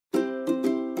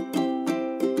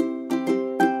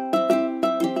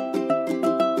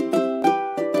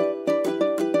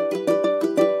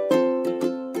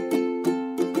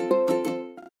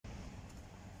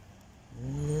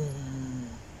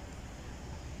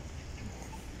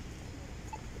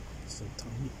some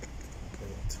time.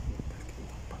 Okay, to go back in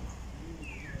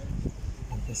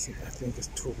Papua. I think it's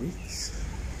 2 weeks.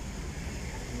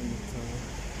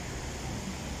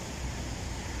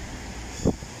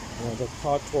 And, the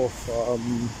part of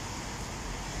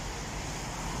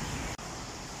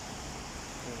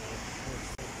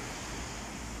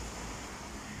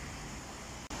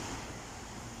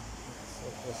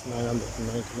it's $999.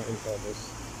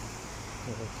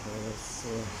 Okay, let's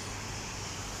see.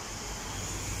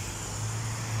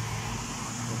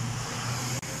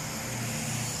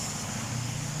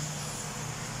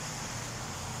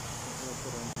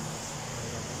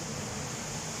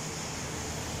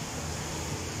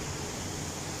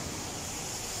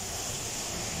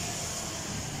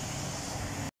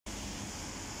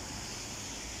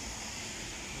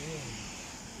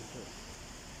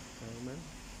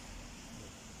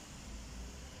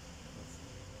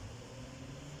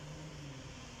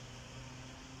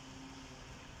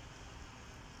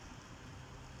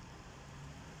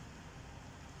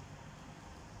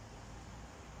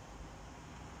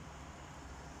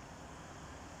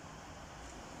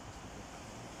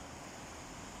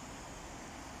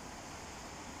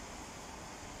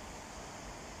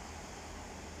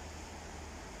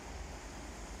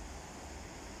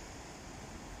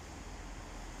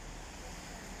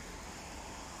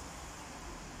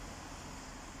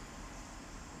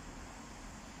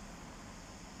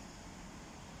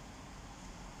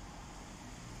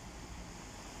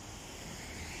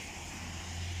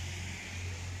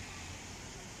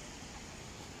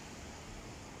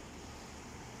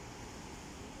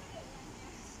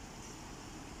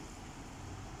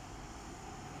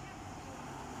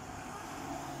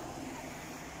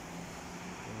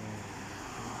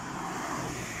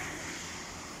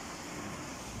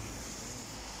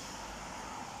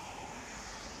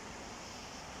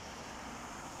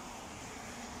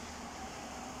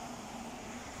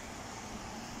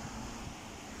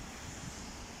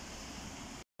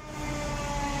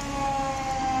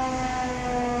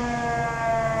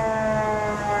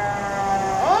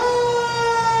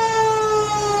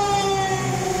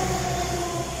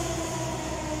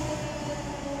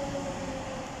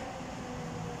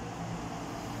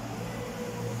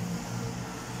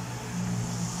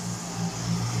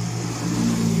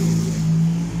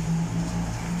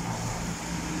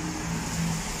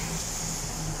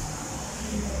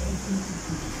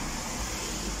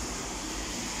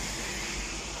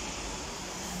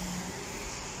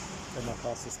 And my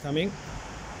bus is coming.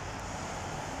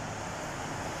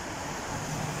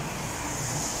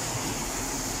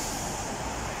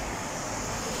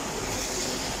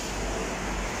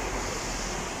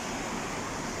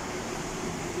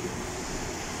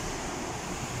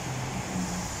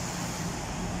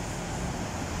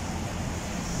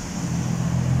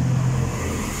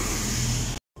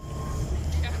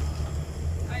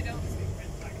 I don't speak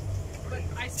French, but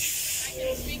I can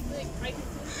speak like I can.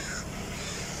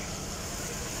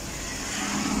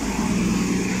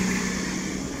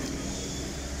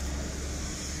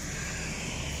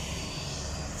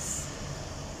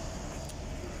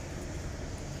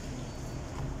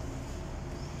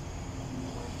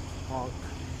 Park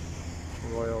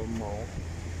Royal Mall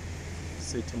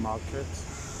City Market.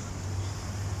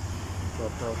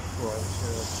 Drop off right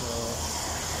here.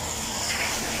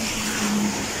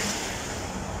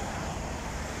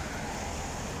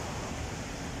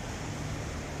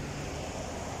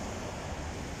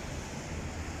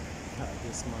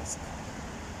 This mask.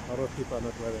 A lot of people are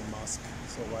not wearing masks,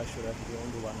 so why should I be the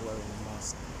only one wearing a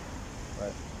mask?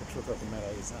 But the truth of the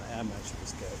matter is I am actually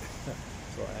scared.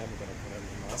 So I am going to put on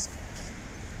the mask.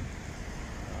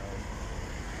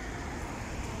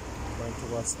 Going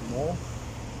towards the mall.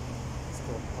 It's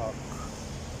called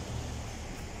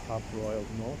Park Royal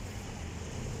North.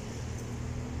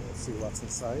 Let's see what's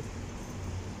inside.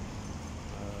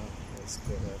 Let's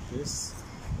go like this.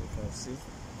 You can see.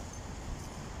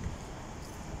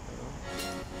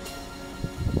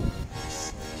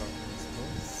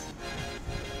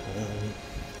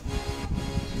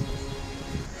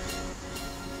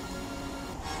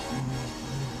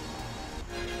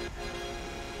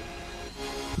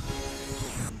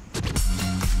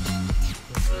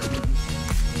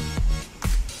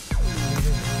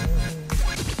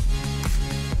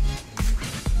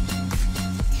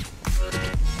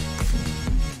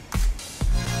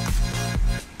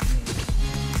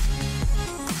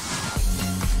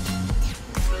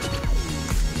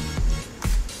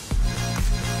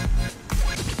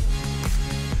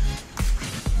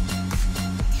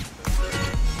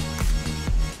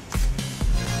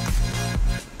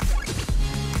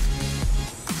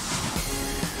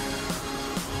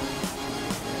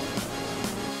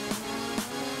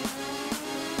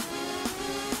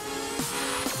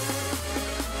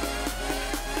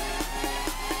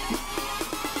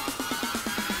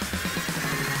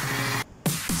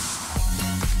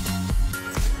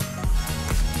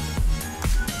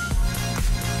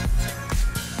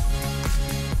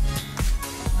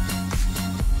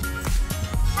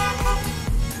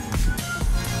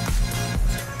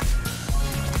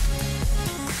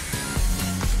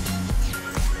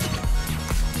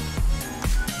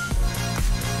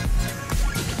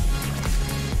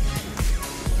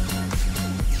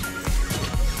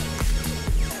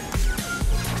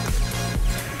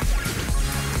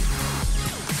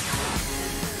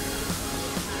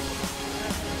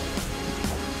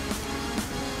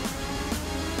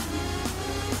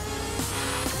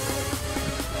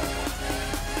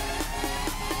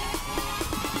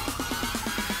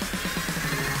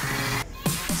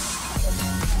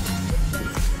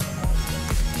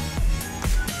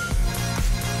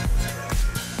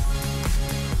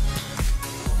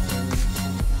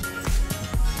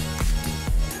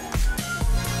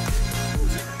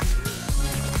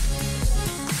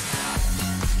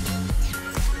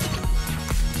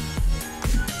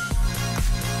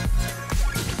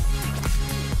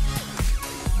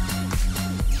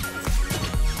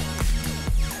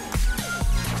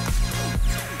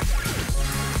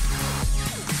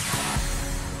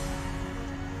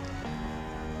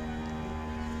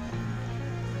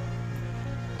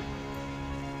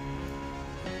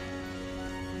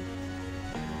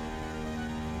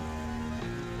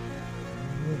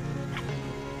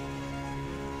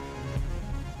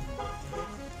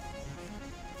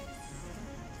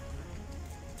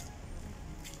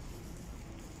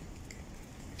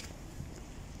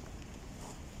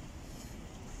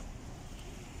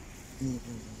 Oh,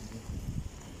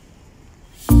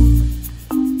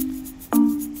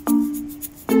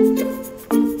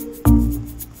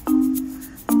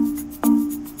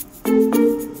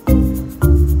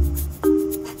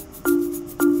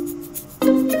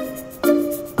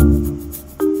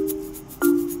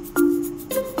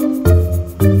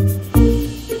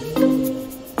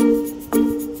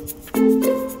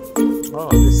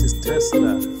 this is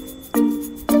Tesla.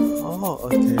 Oh,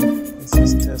 okay. This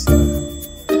is Tesla.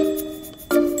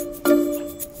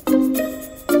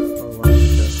 Oh, wow.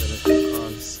 There's electric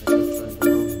cars driving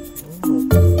around. Oh.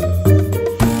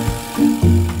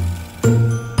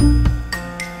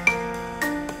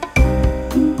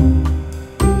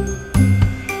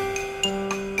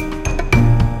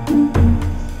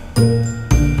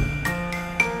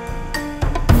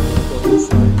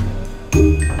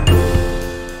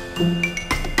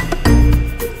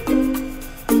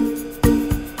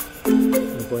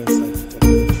 Go inside. Go inside to take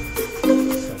a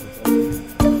look.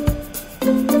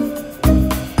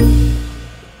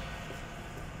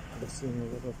 I'm seeing a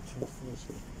lot of checkers.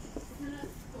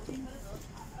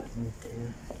 Okay.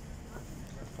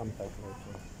 I'll come back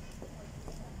later.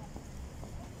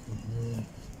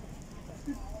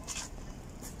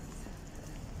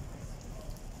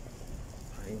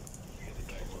 Fine.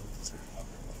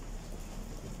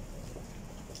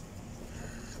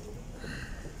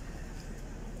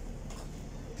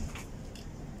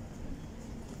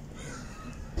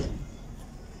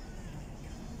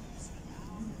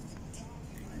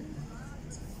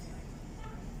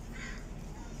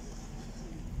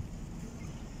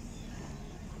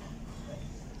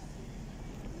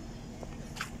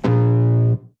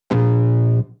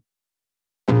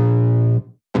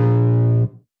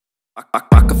 I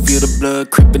can feel the blood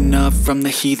creeping up from the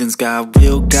heathens. Got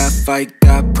will, got fight,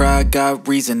 got pride, got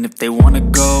reason. If they wanna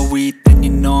go eat, then you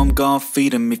know I'm gon'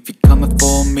 feed them. If you're coming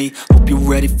for me, hope you're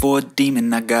ready for a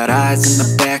demon. I got eyes in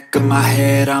the back of my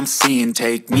head, I'm seeing.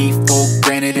 Take me for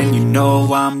granted and you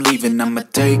know I'm leaving. I'ma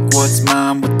take what's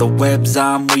mine with the webs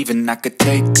I'm weaving. I could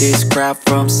take this crowd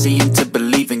from seeing to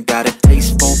believing. Got a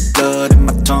taste for blood and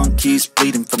my tongue keeps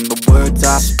bleeding. From the words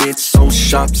I spit, so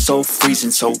sharp, so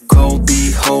freezing. So cold,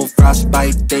 behold,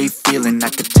 frostbite they feeling. I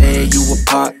could tear you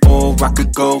apart or I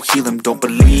could go heal them. Don't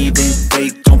believe in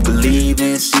fate, don't believe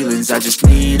in ceilings. I just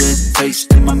need a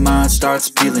taste and my mind starts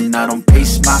peeling. I don't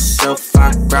pace myself,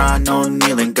 I grind on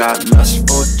kneeling. Got lust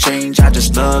for change, I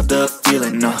just love the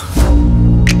feeling.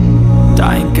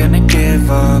 I ain't gonna give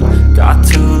up. Got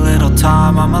too little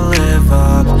time, I'ma live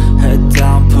up. Head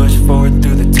down, push forward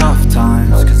through the tough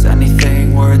times. Cause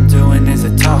anything worth doing is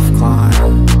a tough climb.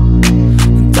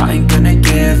 And I ain't gonna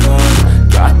give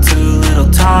up. Got too little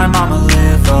time, I'ma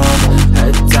live up.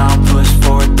 Head down, push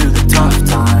forward through the tough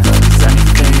times. Cause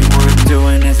anything worth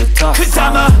doing is a tough climb. Cause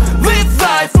I'ma live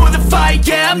life for the fight,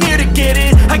 yeah, I'm here to get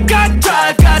it. I got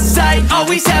drive, got sight,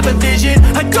 always have a vision.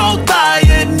 I go by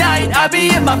at night, I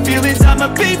be in my feelings. I'ma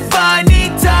be fine,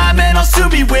 need time and I'll soon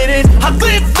be winning. I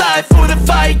live life for the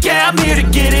fight, yeah, I'm here to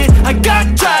get it. I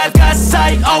got drive, got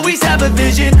sight, always have a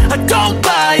vision. I go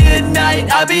by at night,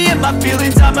 I be in my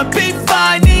feelings. I'ma be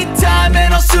fine, need time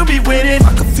and I'll soon be winning.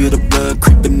 I can feel the blood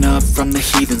creeping up from the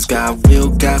heathens. Got will,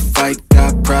 got fight,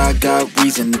 got pride, got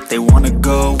reason. If they wanna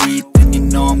go eat, then you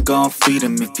know I'm gon' feed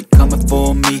them. If you're coming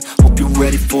for me, hope you're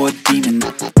ready for a demon.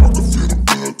 I can feel the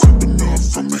blood creeping up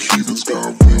from the heathens.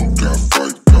 Got will, got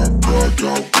fight, got pride,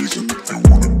 got reason. If they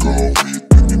wanna go eat,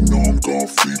 then you know I'm gon'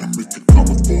 feed them. If you're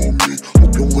coming for me,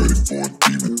 hope you're ready for a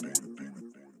demon.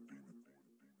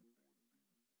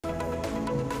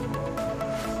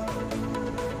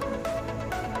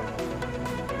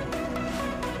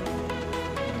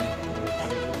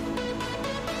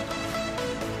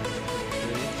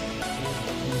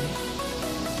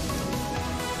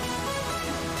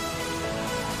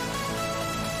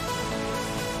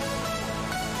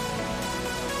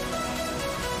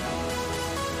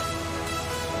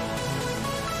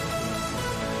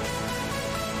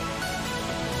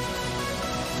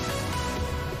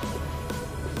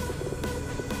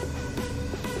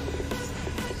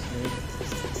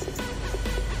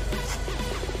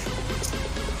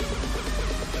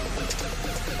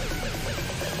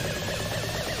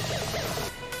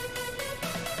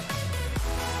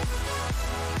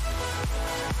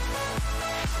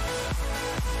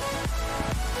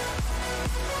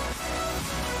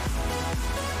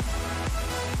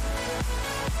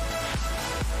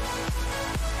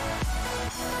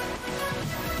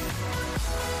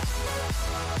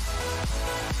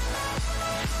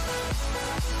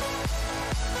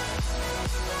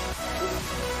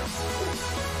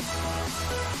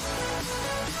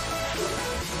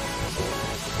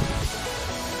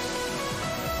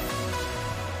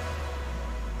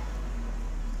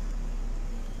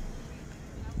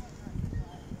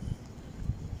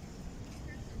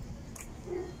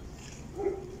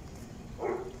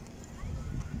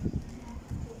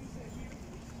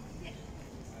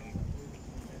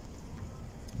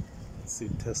 see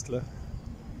Tesla,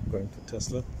 going to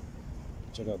Tesla.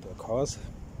 Check out their cars.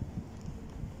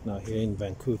 Now here in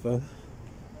Vancouver,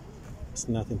 it's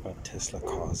nothing but Tesla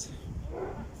cars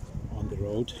on the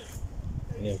road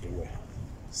and everywhere.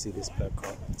 See this black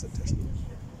car? It's a Tesla.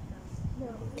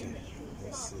 Okay,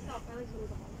 let's see.